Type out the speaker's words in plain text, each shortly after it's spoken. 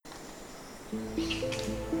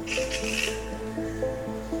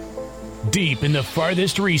Deep in the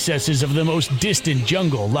farthest recesses of the most distant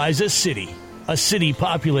jungle lies a city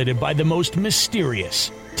populated by the most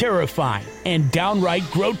mysterious, terrifying, and downright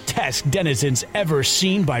grotesque denizens ever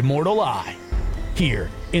seen by mortal eye. Here,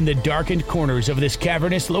 in the darkened corners of this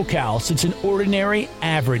cavernous locale sits an ordinary,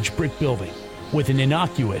 average brick building with an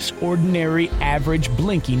innocuous, ordinary, average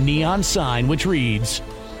blinking neon sign which reads,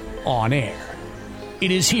 On Air.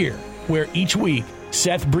 It is here where each week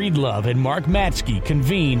Seth Breedlove and Mark Matsky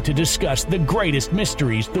convene to discuss the greatest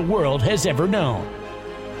mysteries the world has ever known.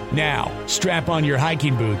 Now, strap on your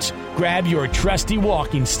hiking boots, grab your trusty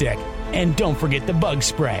walking stick, and don't forget the bug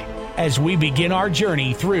spray as we begin our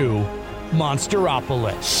journey through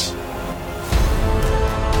Monsteropolis.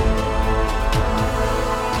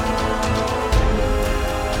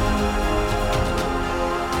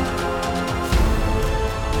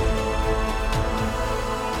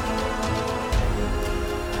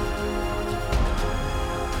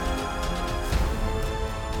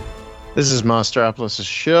 This is Monsteropolis, a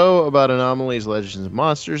show about anomalies, legends, and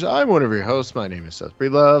monsters. I'm one of your hosts. My name is Seth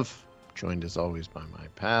Breedlove, joined as always by my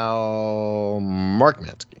pal, Mark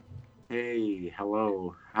Matsky. Hey,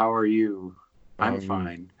 hello. How are you? I'm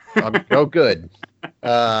fine. Good.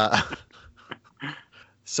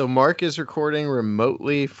 So Mark is recording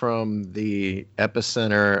remotely from the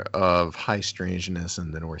epicenter of high strangeness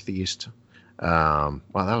in the Northeast. Wow,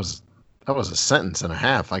 that was a sentence and a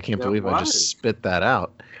half. I can't believe I just spit that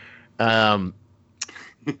out. Tell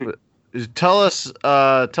us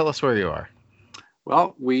where you are.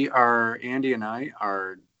 Well, Andy and I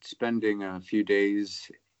are spending a few days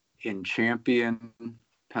in Champion,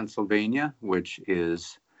 Pennsylvania, which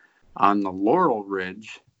is on the Laurel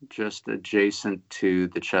Ridge, just adjacent to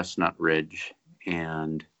the Chestnut Ridge.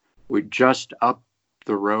 And we just up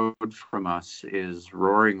the road from us is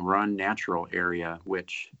Roaring Run Natural Area,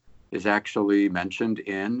 which is actually mentioned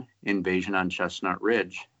in Invasion on Chestnut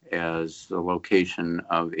Ridge as the location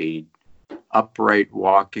of a upright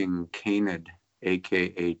walking canid,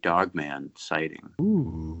 aka Dogman sighting.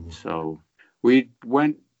 Ooh. So we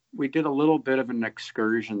did a little bit of an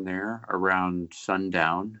excursion there around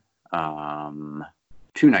sundown 2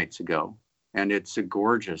 nights ago, and it's a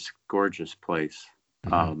gorgeous, gorgeous place.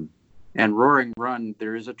 Mm-hmm. And Roaring Run,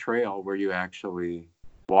 there is a trail where you actually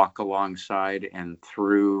walk alongside and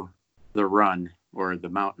through the run or the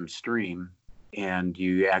mountain stream. And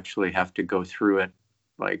you actually have to go through it,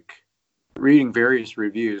 like reading various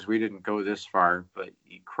reviews. We didn't go this far, but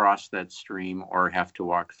you cross that stream or have to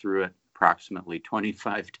walk through it approximately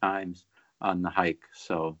 25 times on the hike.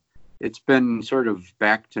 So it's been sort of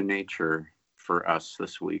back to nature for us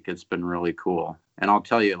this week. It's been really cool. And I'll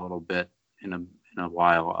tell you a little bit in a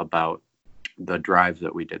while about the drive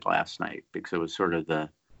that we did last night, because it was sort of the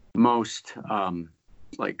most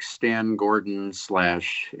like Stan Gordon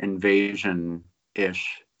 /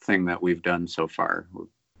 Invasion-ish thing that we've done so far. We're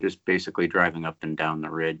just basically driving up and down the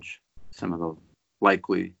ridge, some of the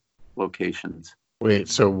likely locations. Wait,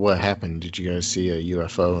 so what happened? Did you guys see a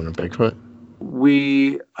UFO and a Bigfoot?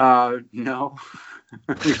 We, no.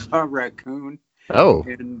 We saw a raccoon. Oh.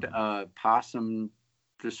 And possum,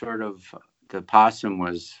 the possum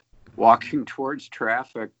was walking towards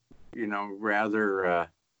traffic, rather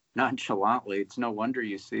nonchalantly. It's no wonder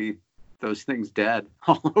you see those things dead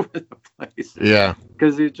all over the place. Yeah.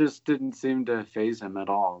 Because it just didn't seem to faze him at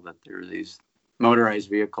all that there were these motorized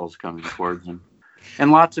vehicles coming towards him.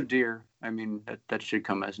 And lots of deer. I mean, that should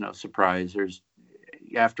come as no surprise. There's,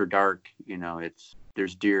 after dark,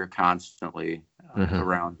 there's deer constantly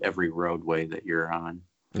around every roadway that you're on.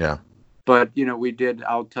 Yeah. But,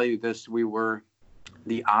 I'll tell you this, we were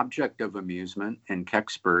the object of amusement in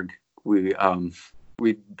Kecksburg. We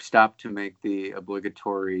stopped to make the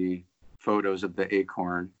obligatory photos of the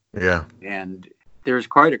acorn. Yeah. And there's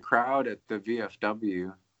quite a crowd at the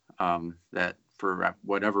VFW that for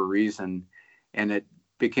whatever reason, and it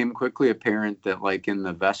became quickly apparent that like in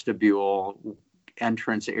the vestibule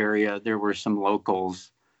entrance area, there were some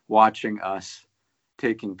locals watching us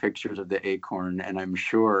taking pictures of the acorn. And I'm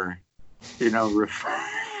sure,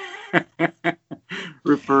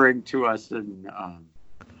 referring to us in,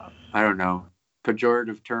 I don't know,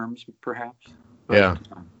 pejorative terms, perhaps. But, yeah.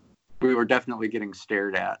 We were definitely getting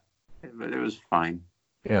stared at, but it was fine.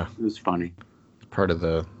 Yeah. It was funny. Part of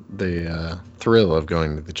the thrill of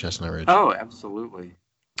going to the Chestnut Ridge. Oh, absolutely.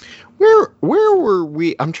 Where were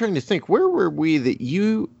we? I'm trying to think. Where were we that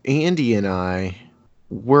you, Andy, and I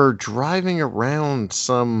were driving around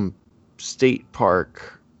some state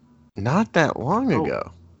park not that long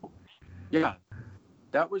ago? Yeah,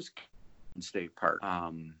 that was State Park.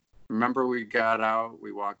 Remember we got out,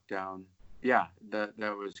 we walked down Yeah, that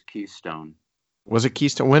was Keystone. Was it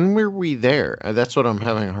Keystone? When were we there? That's what I'm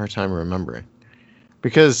having a hard time remembering.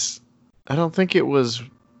 Because I don't think it was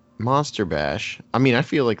Monster Bash. I mean, I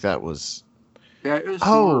feel like that was. Yeah, it was more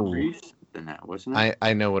Oh, recent than that, wasn't it?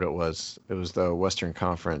 I know what it was. It was the Western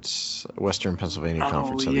Conference, Western Pennsylvania Oh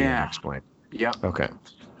Conference of the yeah. Unexplained. Yep. Okay,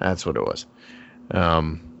 that's what it was.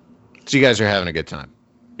 So you guys are having a good time.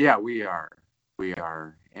 Yeah, we are. We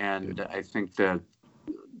are. And I think the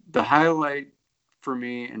highlight for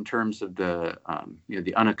me in terms of the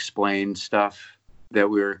unexplained stuff that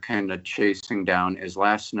we were kind of chasing down is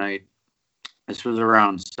last night. This was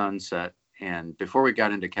around sunset, and before we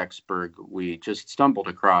got into Kecksburg, we just stumbled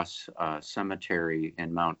across a cemetery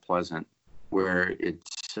in Mount Pleasant where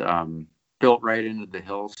it's built right into the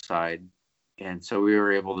hillside. And so we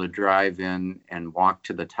were able to drive in and walk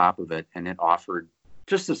to the top of it, and it offered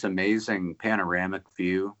just this amazing panoramic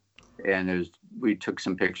view. And we took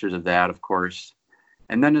some pictures of that, of course.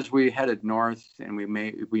 And then as we headed north, and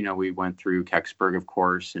we went through Kecksburg, of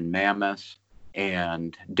course, and Mammoth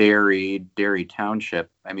and Derry Township.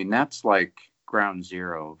 I mean, that's like ground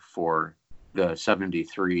zero for the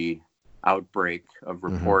 73 outbreak of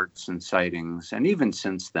reports and sightings. And even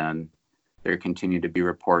since then, there continue to be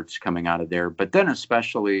reports coming out of there. But then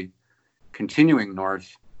especially continuing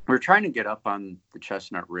north, we're trying to get up on the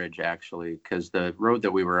Chestnut Ridge, actually, because the road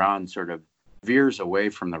that we were on sort of veers away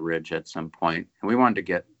from the ridge at some point. And we wanted to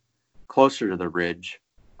get closer to the ridge,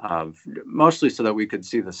 mostly so that we could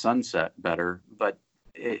see the sunset better. But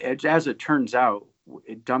as it turns out,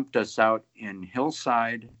 it dumped us out in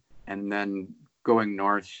Hillside, and then going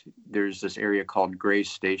north, there's this area called Gray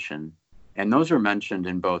Station. And those are mentioned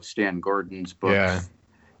in both Stan Gordon's books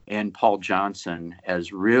and Paul Johnson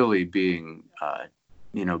as really being, a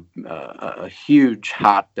huge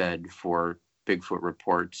hotbed for Bigfoot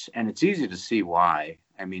reports. And it's easy to see why.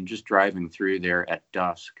 I mean, just driving through there at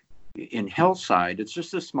dusk. In Hillside, it's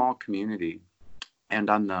just a small community. And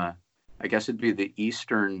on I guess it'd be the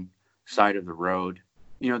eastern side of the road,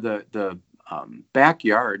 the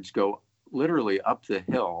backyards go literally up the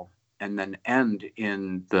hill and then end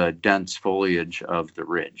in the dense foliage of the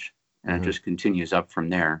ridge. And it just continues up from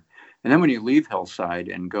there. And then when you leave Hillside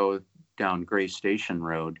and go down Gray Station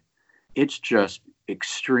Road, it's just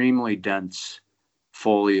extremely dense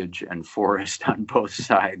foliage and forest on both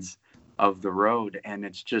sides of the road. And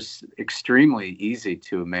it's just extremely easy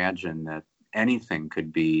to imagine that anything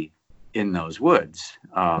could be in those woods.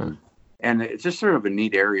 And it's just sort of a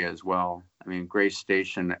neat area as well. I mean, Gray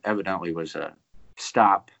Station evidently was a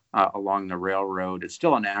stop along the railroad. It's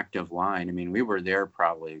still an active line. I mean, we were there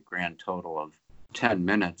probably a grand total of 10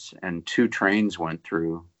 minutes, and 2 trains went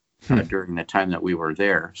through during the time that we were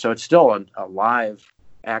there. So it's still a live,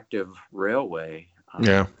 active railway.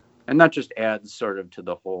 And that just adds sort of to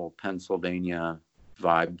the whole Pennsylvania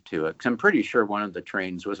vibe to it. 'Cause I'm pretty sure one of the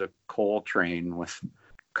trains was a coal train with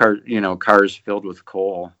cars filled with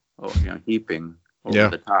coal, heaping over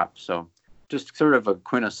the top. So just sort of a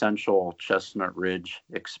quintessential Chestnut Ridge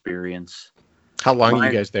experience. How long are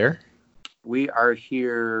you guys there? We are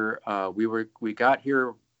here. We got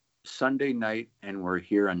here Sunday night, and we're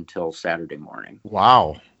here until Saturday morning.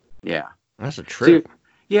 Wow. Yeah, that's a trip.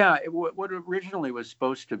 What originally was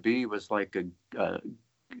supposed to be was like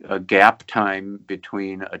a gap time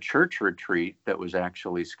between a church retreat that was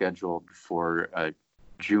actually scheduled for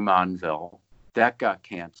Jumonville. That got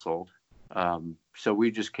canceled. So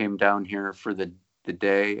we just came down here for the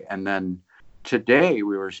day, and then today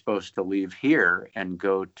we were supposed to leave here and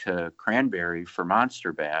go to Cranberry for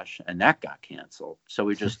Monster Bash, and that got canceled. So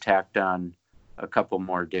we just tacked on a couple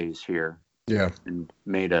more days here. Yeah. And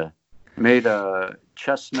made a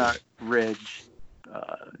Chestnut Ridge,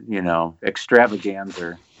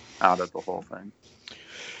 extravaganza out of the whole thing.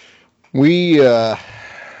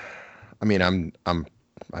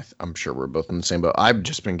 I'm sure we're both in the same boat. I've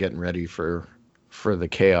just been getting ready for the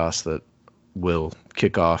chaos that will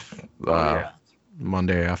kick off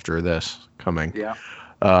Monday after this coming. Yeah.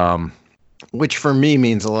 Which for me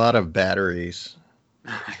means a lot of batteries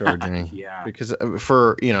charging. Yeah. Because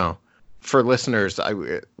for listeners,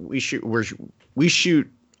 we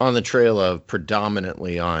shoot on the trail of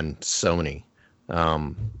predominantly on Sony,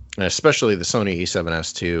 and especially the Sony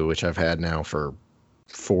A7S II, which I've had now for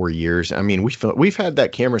 4 years. I mean, we've had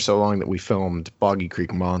that camera so long that we filmed Boggy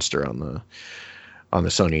Creek Monster on the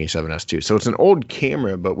Sony A7S II. So it's an old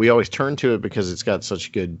camera, but we always turn to it because it's got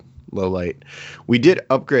such good low light. We did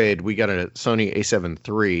upgrade. We got a Sony A7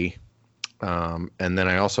 III, and then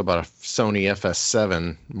I also bought a Sony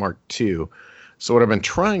FS7 Mark II. So what I've been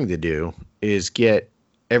trying to do is get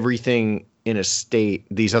everything in a state,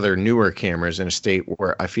 these other newer cameras in a state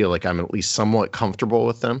where I feel like I'm at least somewhat comfortable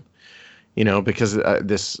with them, because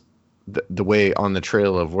the way On the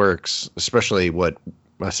Trail of works, especially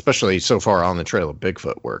so far On the Trail of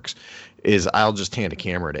Bigfoot works, is I'll just hand a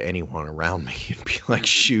camera to anyone around me and be like,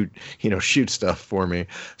 shoot stuff for me.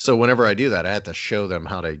 So whenever I do that, I have to show them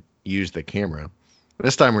how to use the camera.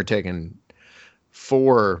 This time we're taking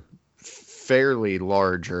 4 fairly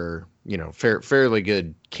larger, fairly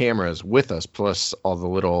good cameras with us, plus all the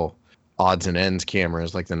little odds and ends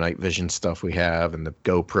cameras like the night vision stuff we have and the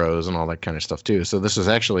GoPros and all that kind of stuff too. So this is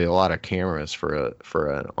actually a lot of cameras for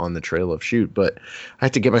a On the Trail of shoot, but I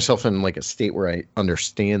have to get myself in like a state where I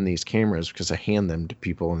understand these cameras because I hand them to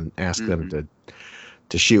people and ask them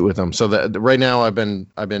to shoot with them. So that right now I've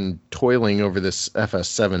been toiling over this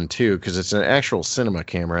FS7 too, because it's an actual cinema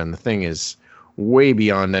camera, and the thing is way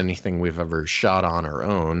beyond anything we've ever shot on or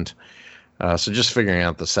owned. So just figuring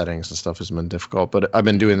out the settings and stuff has been difficult, but I've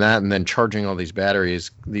been doing that and then charging all these batteries.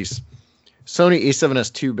 These Sony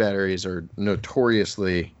A7S II batteries are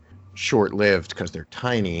notoriously short-lived because they're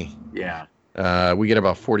tiny. Yeah. We get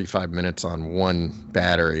about 45 minutes on one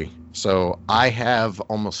battery. So I have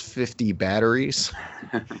almost 50 batteries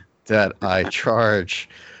that I charge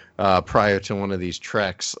prior to one of these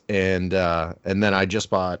treks. And then I just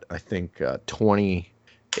bought, I think, 20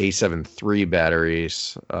 A7 III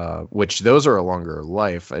batteries, which those are a longer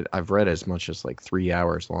life. I've read as much as like 3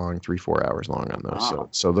 hours long, 4 hours long on those. Wow.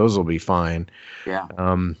 So those will be fine. Yeah.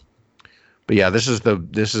 But yeah, this is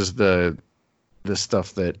the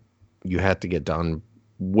stuff that you have to get done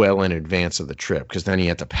well in advance of the trip, because then you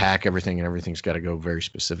have to pack everything and everything's got to go very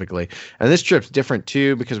specifically. And this trip's different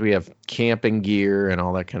too because we have camping gear and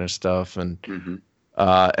all that kind of stuff, and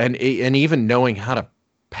and even knowing how to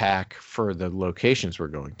pack for the locations we're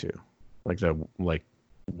going to, like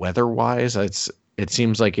weather wise, it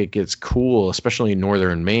seems like it gets cool, especially in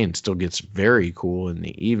northern Maine. Still gets very cool in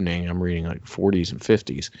the evening. I'm reading like 40s and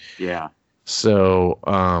 50s. Yeah. So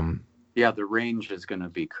yeah, the range is going to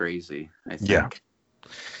be crazy, I think.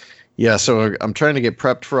 Yeah, so I'm trying to get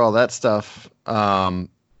prepped for all that stuff. But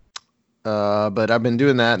I've been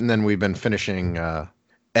doing that, and then we've been finishing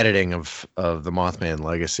editing of the Mothman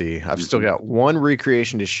Legacy. I've still got one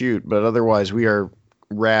recreation to shoot, but otherwise we are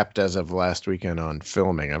wrapped as of last weekend on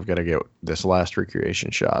filming. I've got to get this last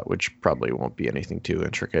recreation shot, which probably won't be anything too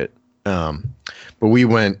intricate. But we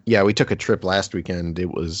took a trip last weekend.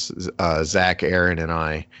 It was Zach, Aaron, and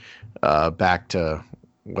I back to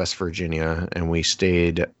West Virginia, and we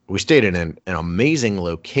stayed in an amazing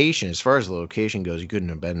location. As far as the location goes, you couldn't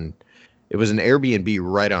have been. It was an Airbnb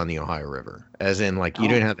right on the Ohio River, as in like you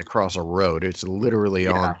didn't have to cross a road. It's literally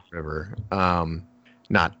on the river.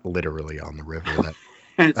 Not literally on the river.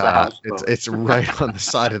 It's a houseboat. It's right on the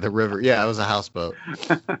side of the river. Yeah, it was a houseboat.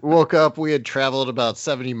 Woke up, we had traveled about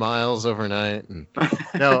 70 miles overnight, and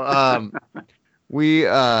we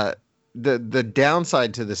the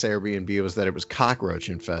downside to this Airbnb was that it was cockroach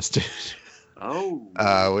infested.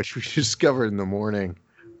 Which we discovered in the morning.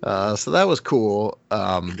 So that was cool.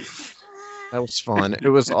 That was fun. It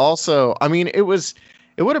was also, it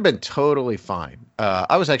would have been totally fine.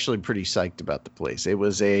 I was actually pretty psyched about the place. It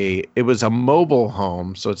was a mobile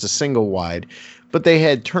home, so it's a single wide, but they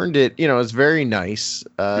had turned it, it's very nice.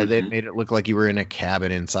 They made it look like you were in a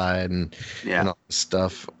cabin inside and all this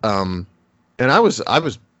stuff. And I was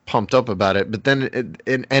pumped up about it, but then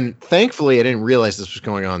and thankfully I didn't realize this was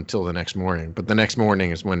going on until the next morning. But the next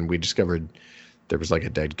morning is when we discovered there was like a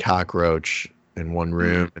dead cockroach in one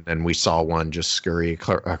room, and then we saw one just scurry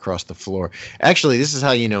across the floor. Actually, this is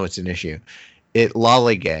how you know it's an issue. It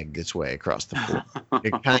lollygagged its way across the floor.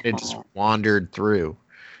 It kind of just wandered through.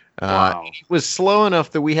 Wow. It was slow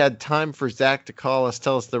enough that we had time for Zach to tell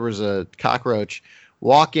us there was a cockroach,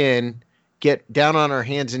 walk in, get down on our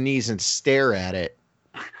hands and knees and stare at it.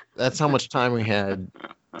 That's how much time we had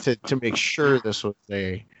to make sure this was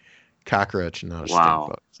a cockroach and not a stink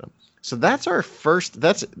bug. So that's our first.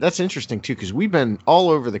 That's interesting too, because we've been all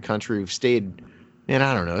over the country. We've stayed, man,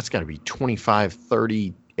 I don't know. It's got to be 25,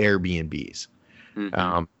 30 Airbnbs.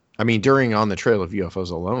 During On the Trail of UFOs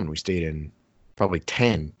alone, we stayed in probably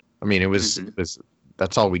 10. It was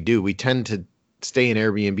that's all we do. We tend to stay in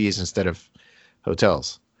Airbnbs instead of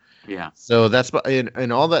hotels. Yeah. So that's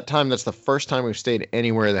in all that time, that's the first time we've stayed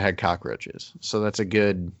anywhere that had cockroaches. So that's a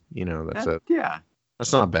good,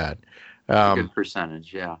 that's not bad. A good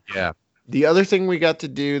percentage. Yeah. Yeah. The other thing we got to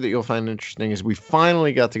do that you'll find interesting is we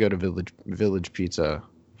finally got to go to Village Pizza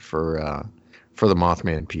for the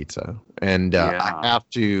Mothman Pizza, and I have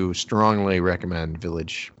to strongly recommend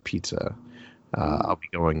Village Pizza. I'll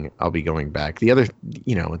be going back. The other,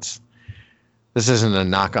 this isn't a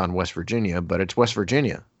knock on West Virginia, but it's West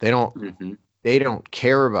Virginia. Mm-hmm. They don't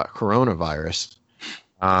care about coronavirus.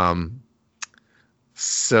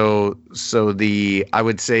 So I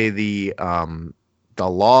would say the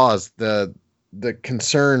laws, the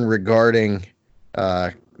concern regarding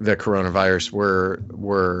the coronavirus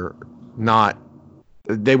were not,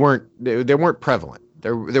 they weren't prevalent.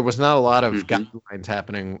 There was not a lot of guidelines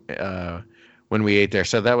happening when we ate there,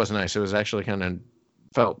 so that was nice. It was actually kind of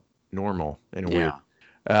felt normal in a weird.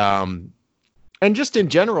 And just in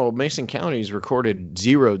general, Mason County's recorded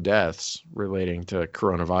 0 deaths relating to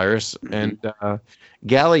coronavirus, and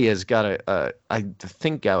Galley has got I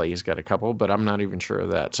think Galley has got a couple, but I'm not even sure of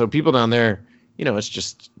that. So people down there, it's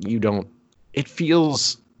just it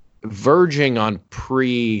feels verging on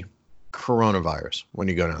pre-coronavirus when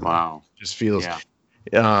you go down there. Wow. It just feels,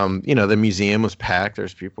 the museum was packed. There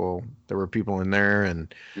were people in there,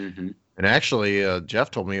 and actually, Jeff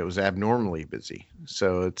told me it was abnormally busy.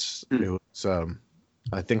 So it was,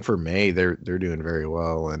 I think for May they're doing very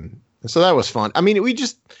well, and so that was fun. I mean,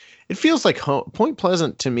 it feels like home. Point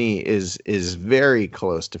Pleasant to me is very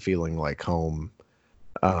close to feeling like home.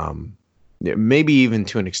 Maybe even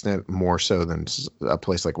to an extent more so than a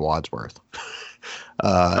place like Wadsworth.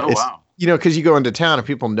 Wow. Because you go into town and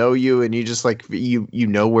people know you, and you just like you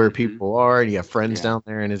know where people are, and you have friends down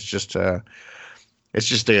there, and it's just a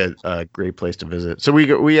great place to visit. So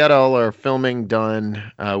we had all our filming done.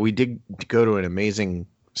 We did go to an amazing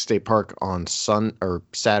state park on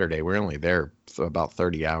Saturday. We're only there for about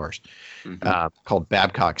 30 hours. Called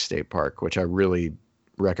Babcock State Park, which I really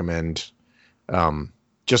recommend.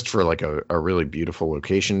 Just for like a really beautiful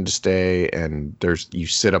location to stay, and you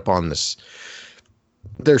sit up on this.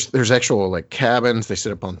 There's actual like cabins. They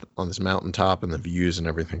sit up on this mountaintop, and the views and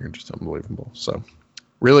everything are just unbelievable. So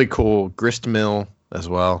really cool. Grist Mill as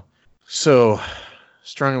well. So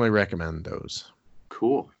strongly recommend those.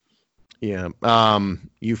 Cool. Yeah.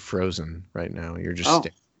 You've frozen right now. You're just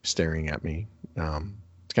staring at me.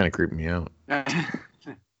 It's kind of creeping me out.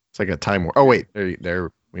 It's like a time war. Oh wait,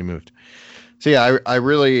 there we moved. So yeah, I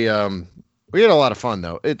really we had a lot of fun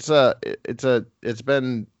though. It's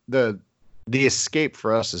been the escape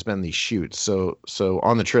for us has been these shoots. So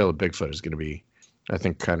On the Trail of Bigfoot is going to be, I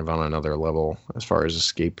think, kind of on another level as far as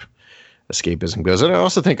escapism goes. And I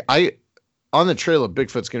also think On the Trail of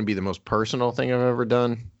Bigfoot is going to be the most personal thing I've ever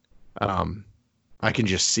done. I can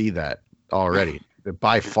just see that already.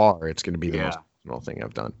 By far, it's going to be the most personal thing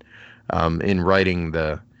I've done. In writing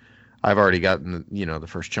I've already gotten the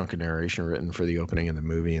first chunk of narration written for the opening of the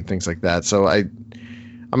movie and things like that. So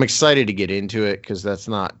I'm excited to get into it because that's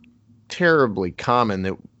not terribly common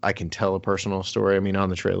that I can tell a personal story. I mean, On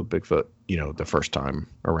the Trail of Bigfoot, the first time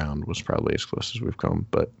around was probably as close as we've come.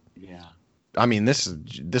 But yeah, I mean, this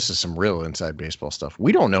is some real inside baseball stuff.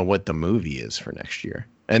 We don't know what the movie is for next year,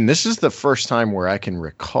 and this is the first time where I can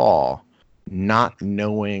recall not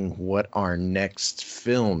knowing what our next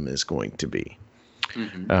film is going to be.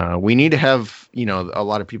 We need to have, a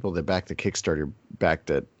lot of people that back the Kickstarter backed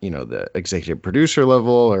at, the executive producer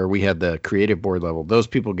level, or we had the creative board level. Those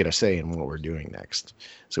people get a say in what we're doing next.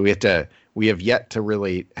 So we have yet to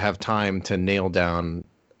really have time to nail down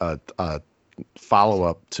a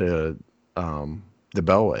follow-up to The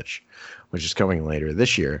Bell Witch, which is coming later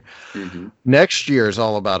this year. Next year is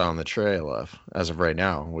all about On the Trail of, as of right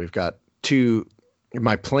now. We've got 2.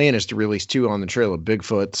 My plan is to release 2 On the Trail of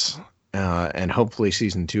Bigfoots. And hopefully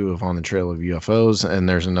season 2 of On the Trail of UFOs. And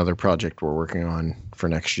there's another project we're working on for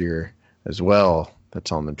next year as well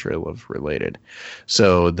that's On the Trail of related.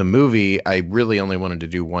 So the movie, I really only wanted to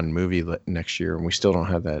do one movie next year, and we still don't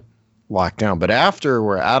have that locked down. But after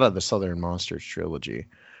we're out of the Southern Monsters trilogy,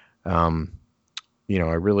 I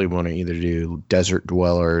really want to either do Desert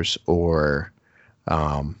Dwellers or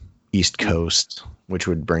East Coast, which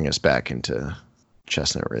would bring us back into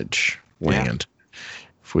Chestnut Ridge land.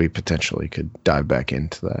 If we potentially could dive back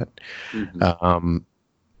into that.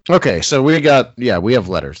 Okay, so we have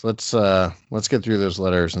letters. Let's get through those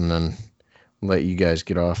letters and then let you guys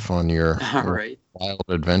get off on your wild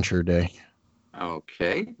adventure day.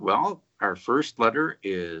 Okay. Well, our first letter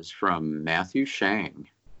is from Matthew Shang,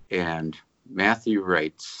 and Matthew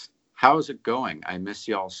writes, "How's it going? I miss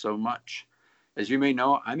y'all so much. As you may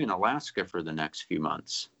know, I'm in Alaska for the next few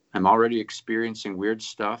months. I'm already experiencing weird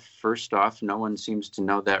stuff. First off, no one seems to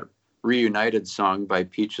know that Reunited song by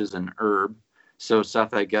Peaches and Herb. So,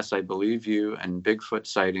 Seth, I guess I believe you, and Bigfoot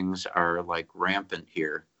sightings are like rampant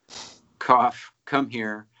here. Cough, come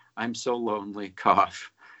here. I'm so lonely.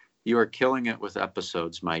 Cough. You are killing it with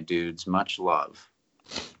episodes, my dudes. Much love."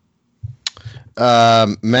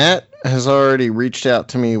 Matt has already reached out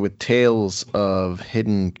to me with tales of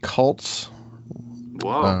hidden cults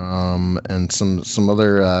Whoa. and some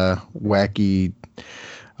other wacky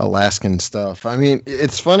Alaskan stuff. I mean,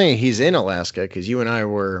 it's funny he's in Alaska because you and I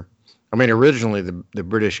were. I mean, originally the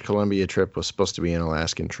British Columbia trip was supposed to be an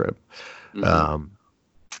Alaskan trip. Mhm.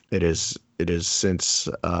 It is since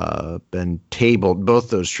been tabled. Both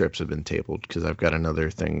those trips have been tabled because I've got another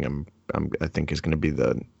thing I think is going to be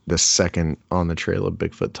the second on the trail of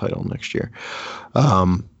Bigfoot title next year.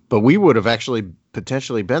 But we would have actually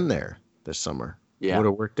potentially been there this summer. Yeah. Would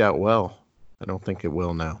have worked out well. I don't think it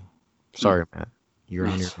will now. Sorry, Matt. You're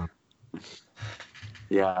on your own.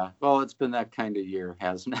 Yeah. Well, it's been that kind of year,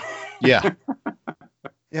 hasn't it? Yeah.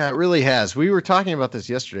 Yeah, it really has. We were talking about this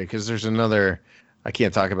yesterday because there's another. I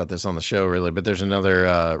can't talk about this on the show really, but there's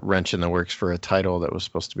another wrench in the works for a title that was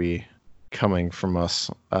supposed to be coming from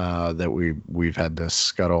us that we've had to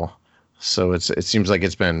scuttle. So it seems like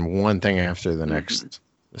it's been one thing after the next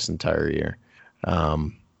this entire year.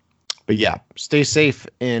 But yeah, stay safe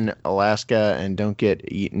in Alaska and don't get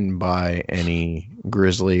eaten by any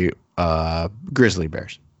grizzly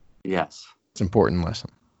bears. Yes. It's an important lesson.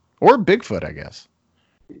 Or Bigfoot, I guess.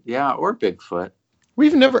 Yeah, or Bigfoot.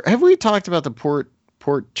 Have we talked about the Port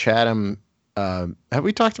Chatham? Have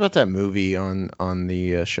we talked about that movie on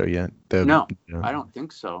the show yet? No, I don't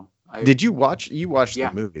think so. Did you watch? You watched Yeah.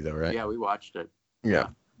 the movie though, right? Yeah, we watched it. Yeah.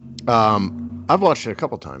 I've watched it a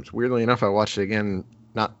couple times. Weirdly enough, I watched it again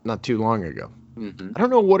not too long ago. Mm-hmm. I don't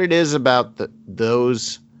know what it is about that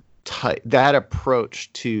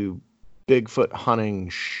approach to Bigfoot hunting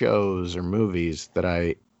shows or movies that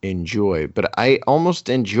I enjoy, but I almost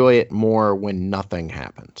enjoy it more when nothing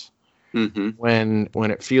happens. Mm-hmm.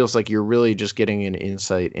 When it feels like you're really just getting an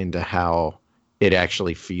insight into how it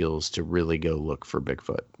actually feels to really go look for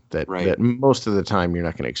Bigfoot. That most of the time you're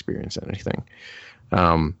not going to experience anything.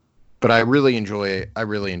 But I really enjoy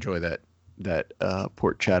that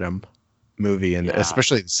Port Chatham movie, and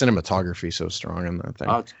especially the cinematography so strong in that thing.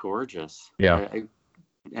 Oh, it's gorgeous. Yeah.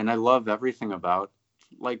 I love everything about,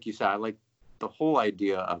 like you said, I like the whole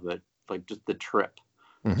idea of it, like just the trip,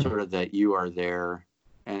 sort of that you are there,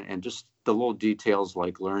 and just the little details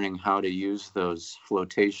like learning how to use those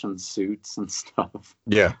flotation suits and stuff.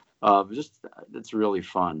 Yeah. It's really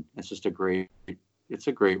fun. It's just a great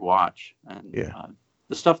watch. And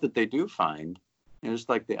the stuff that they do find, just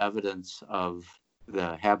like the evidence of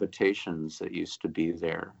the habitations that used to be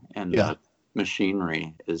there and the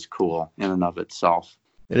machinery is cool in and of itself.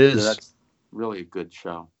 It is. So that's really a good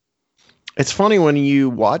show. It's funny when you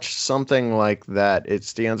watch something like that,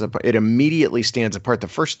 it immediately stands apart. The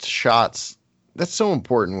first shots, that's so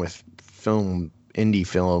important with indie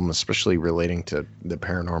film, especially relating to the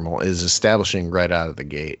paranormal, is establishing right out of the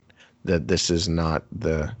gate that this is not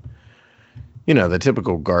the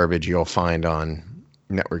typical garbage you'll find on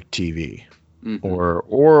network TV, or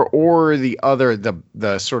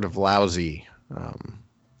the sort of lousy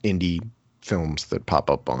indie films that pop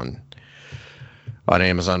up on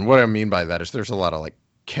Amazon. What I mean by that is there's a lot of like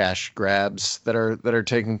cash grabs that are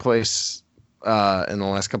taking place in the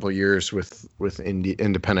last couple of years with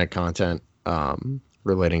independent content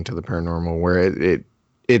relating to the paranormal, where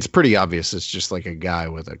it's pretty obvious it's just like a guy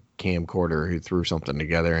with a camcorder who threw something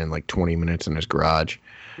together in like 20 minutes in his garage.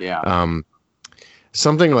 Yeah.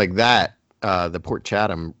 Something like that, the Port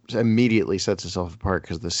Chatham immediately sets itself apart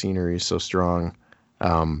because the scenery is so strong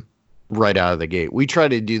right out of the gate. We try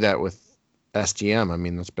to do that with STM. I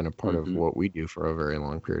mean, that's been a part of what we do for a very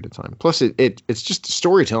long period of time. Plus, it's just a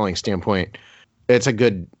storytelling standpoint. It's a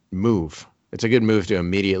good move. It's a good move to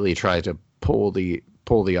immediately try to pull the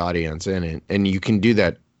audience in, and you can do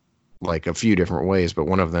that like a few different ways. But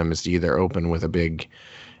one of them is to either open with a big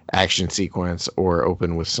action sequence or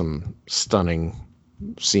open with some stunning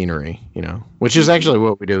scenery, which is actually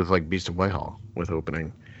what we did with like Beast of Whitehall, with the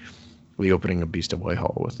opening of Beast of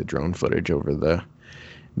Whitehall with the drone footage over the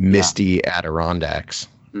misty Adirondacks.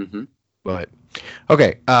 But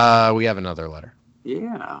okay, we have another letter.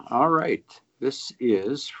 Yeah. All right. This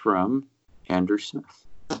is from Andrew Smith.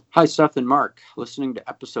 Hi, Seth and Mark. Listening to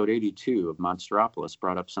episode 82 of Monsteropolis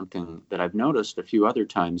brought up something that I've noticed a few other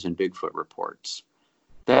times in Bigfoot reports.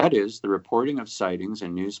 That is the reporting of sightings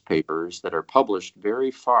in newspapers that are published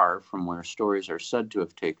very far from where stories are said to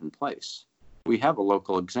have taken place. We have a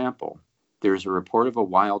local example. There's a report of a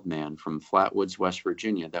wild man from Flatwoods, West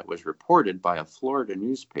Virginia that was reported by a Florida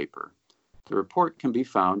newspaper. The report can be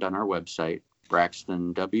found on our website,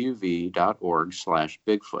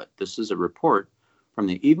 braxtonwv.org/Bigfoot. This is a report from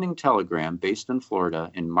the Evening Telegram based in Florida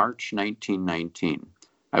in March 1919.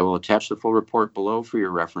 I will attach the full report below for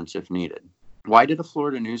your reference if needed. Why did a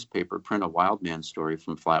Florida newspaper print a wild man story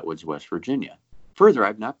from Flatwoods, West Virginia? Further,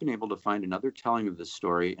 I've not been able to find another telling of this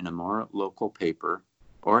story in a more local paper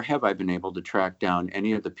or have I been able to track down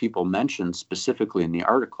any of the people mentioned specifically in the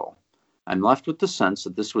article? I'm left with the sense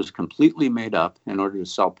that this was completely made up in order to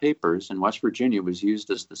sell papers, and West Virginia was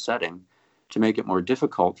used as the setting to make it more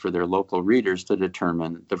difficult for their local readers to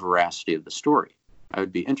determine the veracity of the story. I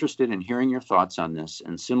would be interested in hearing your thoughts on this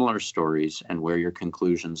and similar stories and where your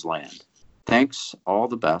conclusions land. Thanks, all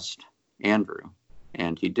the best, Andrew.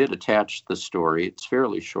 And he did attach the story. It's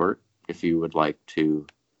fairly short, if you would like to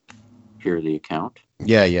hear the account.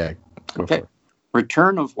 Yeah. Go Okay. for it.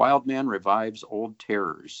 Return of Wild Man revives old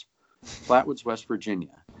terrors. Flatwoods, West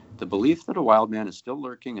Virginia. The belief that a wild man is still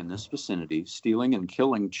lurking in this vicinity, stealing and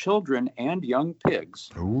killing children and young pigs,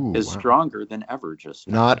 Ooh, is wow. stronger than ever just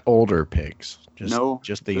now. Not older pigs.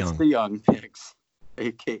 Just the it's young. the young pigs,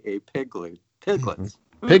 a.k.a. piglets.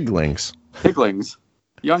 Piglings. Piglings.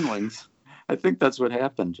 Younglings. I think that's what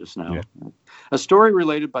happened just now. Yeah. A story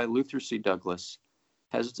related by Luther C. Douglas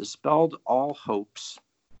has dispelled all hopes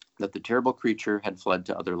that the terrible creature had fled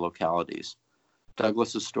to other localities.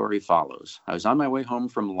 Douglas's story follows. I was on my way home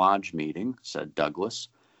from lodge meeting, said Douglas,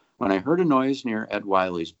 when I heard a noise near Ed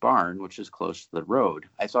Wiley's barn, which is close to the road.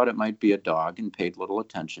 I thought it might be a dog and paid little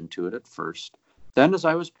attention to it at first. Then, as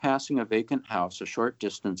I was passing a vacant house a short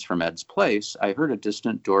distance from Ed's place, I heard a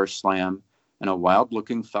distant door slam, and a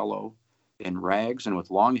wild-looking fellow in rags and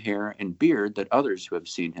with long hair and beard that others who have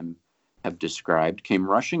seen him have described came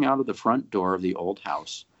rushing out of the front door of the old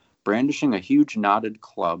house, brandishing a huge knotted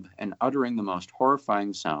club and uttering the most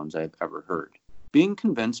horrifying sounds I have ever heard. Being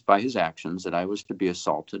convinced by his actions that I was to be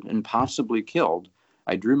assaulted and possibly killed,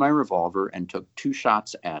 I drew my revolver and took 2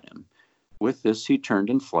 shots at him. With this, he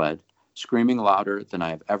turned and fled, screaming louder than I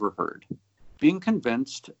have ever heard. Being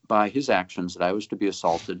convinced by his actions that I was to be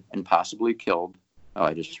assaulted and possibly killed,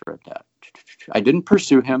 I just read that. I didn't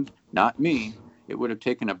pursue him, not me. It would have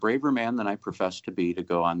taken a braver man than I professed to be to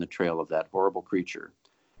go on the trail of that horrible creature.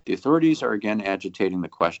 The authorities are again agitating the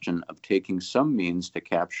question of taking some means to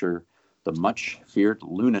capture the much-feared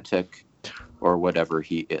lunatic, or whatever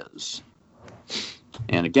he is.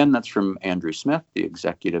 And again, that's from Andrew Smith, the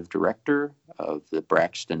executive director of the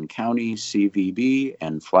Braxton County CVB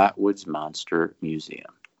and Flatwoods Monster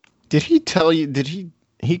Museum. Did he tell you?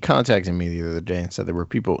 He contacted me the other day and said there were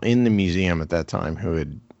people in the museum at that time who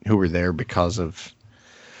were there because of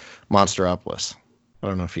Monsteropolis. I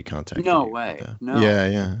don't know if he contacted No you. way. No.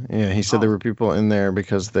 Yeah. He said there were people in there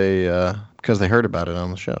because they heard about it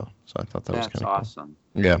on the show. So I thought that was kind of awesome.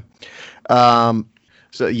 Cool. Yeah.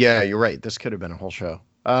 So yeah, you're right. This could have been a whole show.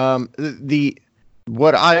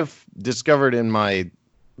 What I've discovered in my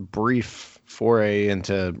brief foray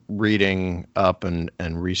into reading up and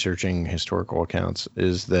researching historical accounts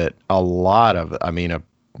is that a lot of,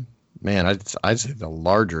 I'd say the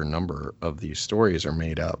larger number of these stories are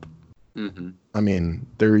made up. Mm-hmm. I mean,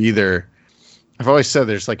 they're either, I've always said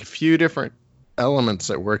there's like a few different elements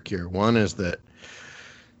at work here. One is that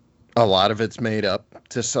a lot of it's made up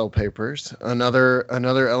to sell papers. Another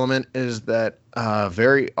element is that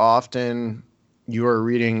very often you are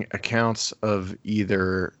reading accounts of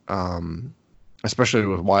either, especially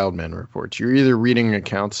with wild men reports, you're either reading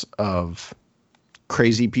accounts of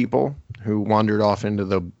crazy people who wandered off into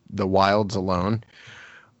the wilds alone,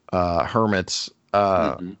 hermits,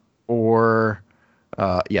 or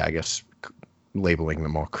I guess labeling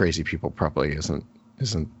them all crazy people probably isn't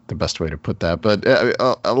the best way to put that, but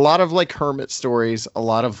a lot of like hermit stories, a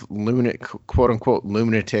lot of quote unquote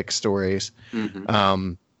lunatic stories.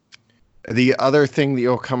 Mm-hmm. The other thing that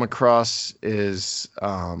you'll come across is,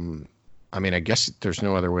 I guess there's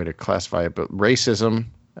no other way to classify it, but racism.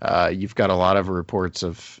 You've got a lot of reports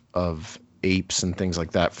of apes and things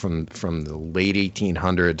like that from the late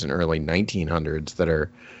 1800s and early 1900s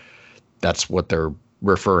that's what they're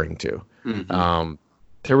referring to. Mm-hmm.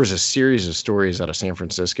 There was a series of stories out of San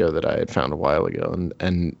Francisco that I had found a while ago,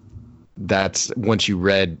 and that's once you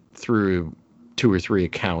read through 2 or 3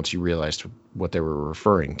 accounts, you realized what they were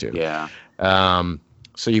referring to. Yeah.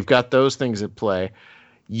 So you've got those things at play.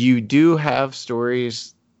 You do have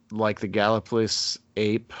stories like the Gallipolis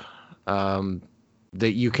ape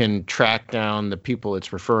that you can track down the people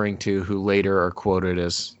it's referring to who later are quoted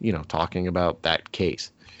as, talking about that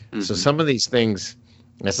case. Mm-hmm. So some of these things,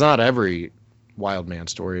 it's not every wild man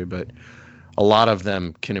story, but a lot of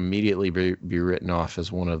them can immediately be written off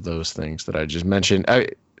as one of those things that I just mentioned.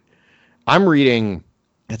 I'm reading,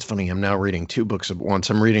 it's funny, I'm now reading 2 books at once.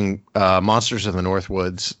 I'm reading Monsters of the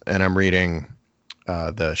Northwoods, and I'm reading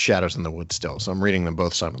The Shadows in the Woods still. So I'm reading them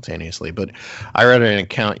both simultaneously. But I read an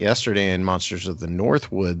account yesterday in Monsters of the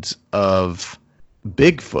Northwoods of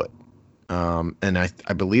Bigfoot. And I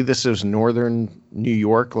believe this is northern New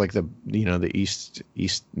York, like the east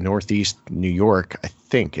northeast New York. I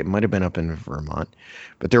think it might have been up in Vermont,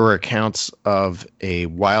 but there were accounts of a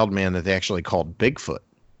wild man that they actually called Bigfoot,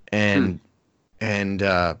 and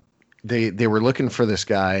they were looking for this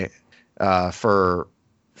guy for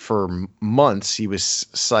months. He was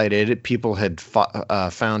sighted. People had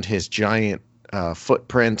found his giant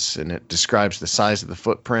footprints, and it describes the size of the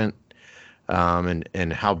footprint.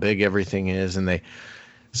 And how big everything is, and they're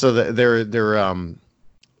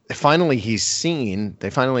finally he's seen. They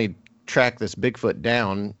finally track this Bigfoot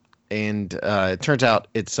down, and it turns out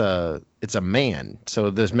it's a man. So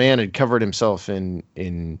this man had covered himself in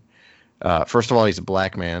first of all, he's a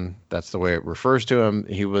black man. That's the way it refers to him.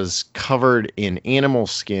 He was covered in animal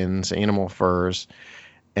skins, animal furs,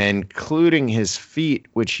 including his feet,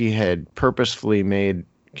 which he had purposefully made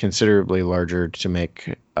considerably larger to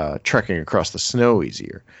make trekking across the snow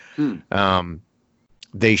easier.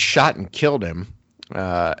 They shot and killed him,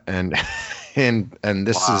 and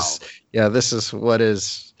this is what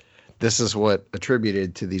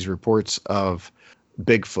attributed to these reports of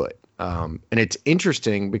Bigfoot. And it's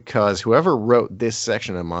interesting because whoever wrote this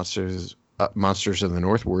section of Monsters of the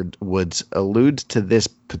North Woods alludes to this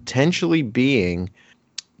potentially being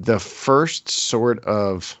the first sort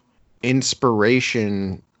of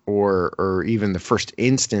inspiration or even the first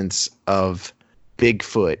instance of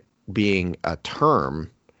Bigfoot being a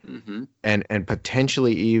term, and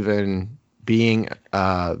potentially even being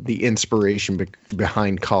the inspiration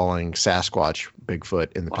behind calling Sasquatch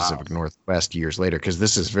Bigfoot in the Pacific Northwest years later, because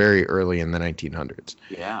this is very early in the 1900s.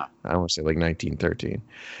 Yeah. I want to say like 1913.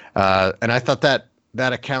 And I thought that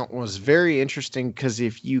account was very interesting because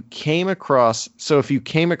if you came across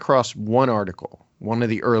one article, one of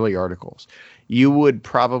the early articles, you would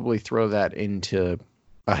probably throw that into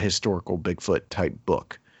a historical Bigfoot type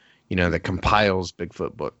book, that compiles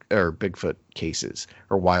Bigfoot book or Bigfoot cases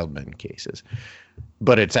or wildman cases.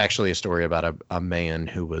 But it's actually a story about a man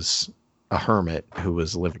who was a hermit who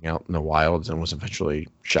was living out in the wilds and was eventually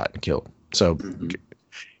shot and killed. So,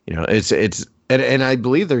 and I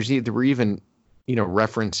believe there were even,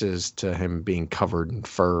 references to him being covered in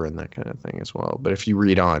fur and that kind of thing as well. But if you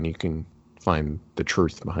read on, you can find the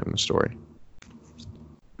truth behind the story.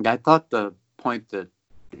 I thought the point that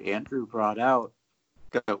Andrew brought out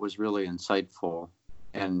that was really insightful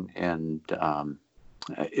and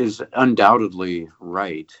is undoubtedly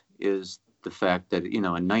right is the fact that, in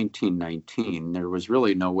 1919, there was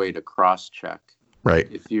really no way to cross-check. Right.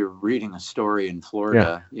 If you're reading a story in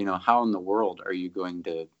Florida, how in the world are you going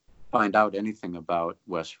to find out anything about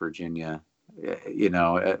West Virginia,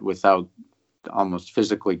 without almost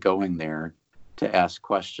physically going there to ask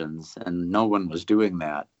questions? And no one was doing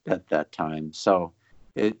that at that time. So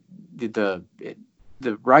the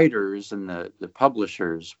writers and the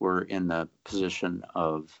publishers were in the position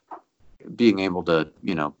of being able to,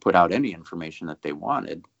 put out any information that they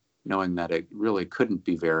wanted, knowing that it really couldn't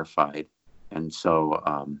be verified. And so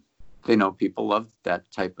they know people love that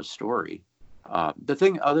type of story.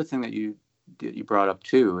 The other thing that you brought up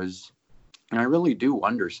too is, and I really do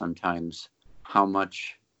wonder sometimes how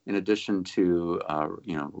much, in addition to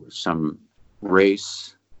some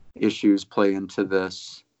race issues play into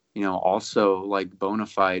this, also like bona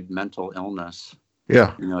fide mental illness.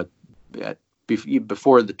 Yeah.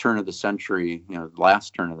 Before the turn of the century,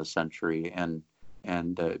 last turn of the century, and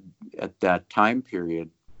at that time period,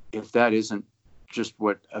 if that isn't just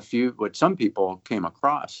what some people came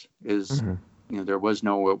across is, there was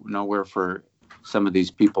nowhere for some of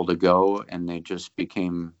these people to go, and they just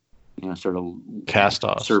became, sort of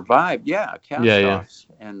cast-offs. Survived, cast-offs,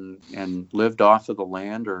 and lived off of the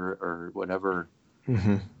land or whatever,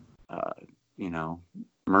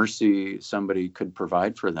 mercy somebody could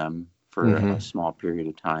provide for them for a small period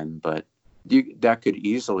of time. But that could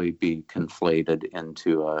easily be conflated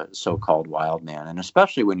into a so-called wild man, and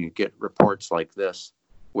especially when you get reports like this,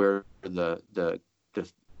 where the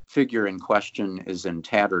figure in question is in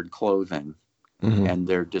tattered clothing, and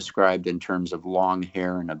they're described in terms of long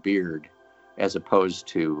hair and a beard, as opposed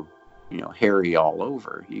to, hairy all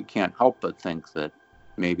over. You can't help but think that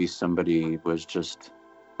maybe somebody was just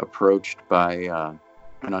approached by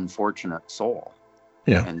an unfortunate soul.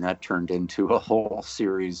 Yeah. And that turned into a whole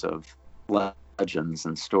series of legends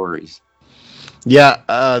and stories. Yeah.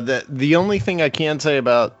 The only thing I can say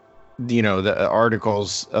about, the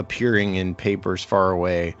articles appearing in papers far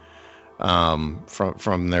away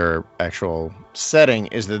from their actual setting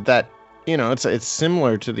is that it's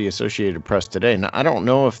similar to the Associated Press today. Now, I don't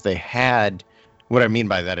know if they had, what I mean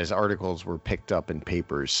by that is articles were picked up in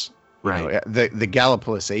papers. Right. The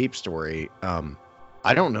Gallipolis ape story,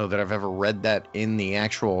 I don't know that I've ever read that in the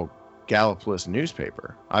actual Gallipolis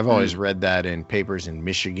newspaper. I've always read that in papers in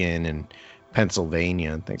Michigan and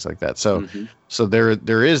Pennsylvania and things like that. So, so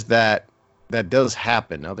there is that does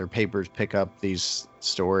happen. Other papers pick up these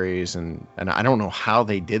stories, and I don't know how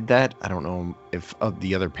they did that. I don't know if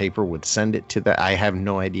the other paper would send it to that. I have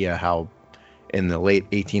no idea how in the late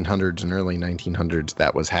 1800s and early 1900s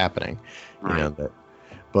that was happening. Right. You know,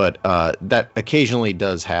 but that occasionally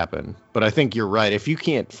does happen. But I think you're right. If you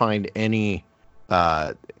can't find any,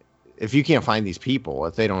 if you can't find these people,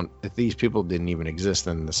 if these people didn't even exist,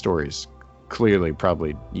 then the story's clearly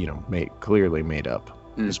probably, clearly made up.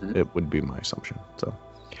 It would be my assumption. So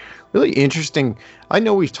really interesting. I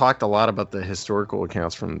know we've talked a lot about the historical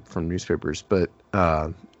accounts from newspapers, but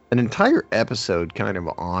an entire episode kind of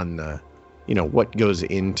on the, what goes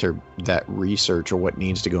into that research or what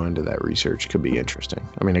needs to go into that research could be interesting.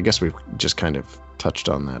 I mean, I guess we've just kind of touched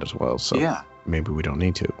on that as well. So yeah, maybe we don't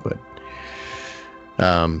need to, but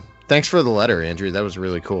thanks for the letter, Andrew. That was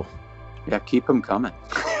really cool. Yeah, keep them coming.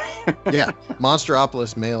 Yeah,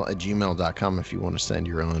 monsteropolismail@gmail.com if you want to send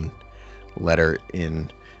your own letter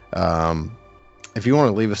in. If you want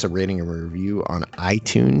to leave us a rating and review on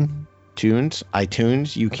iTunes,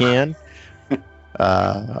 you can.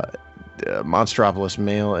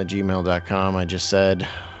 monsteropolismail@gmail.com. I just said,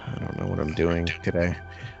 I don't know what I'm doing today.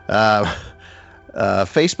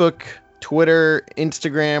 Facebook, Twitter,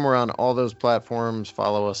 Instagram, we're on all those platforms.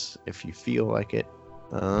 Follow us if you feel like it.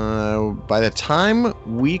 By the time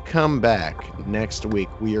we come back next week,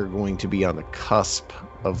 we are going to be on the cusp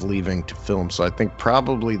of leaving to film. So I think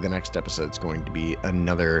probably the next episode is going to be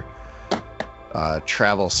another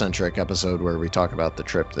travel-centric episode where we talk about the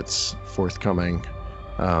trip that's forthcoming.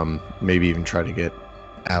 Maybe even try to get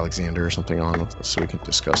Alexander or something on with us so we can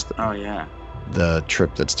discuss the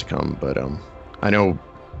trip that's to come. But I know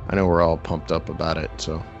we're all pumped up about it,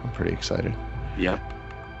 so I'm pretty excited. Yep.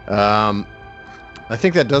 I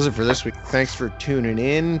think that does it for this week. Thanks for tuning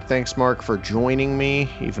in. Thanks, Mark, for joining me,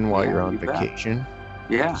 even while you're on vacation.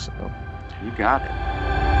 Yeah, so. You got it.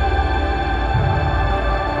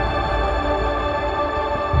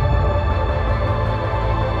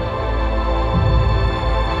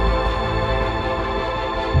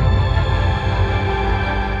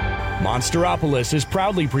 Monsteropolis is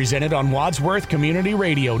proudly presented on Wadsworth Community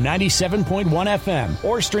Radio 97.1 FM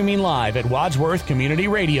or streaming live at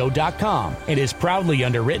wadsworthcommunityradio.com. It is proudly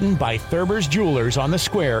underwritten by Thurber's Jewelers on the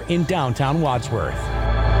Square in downtown Wadsworth.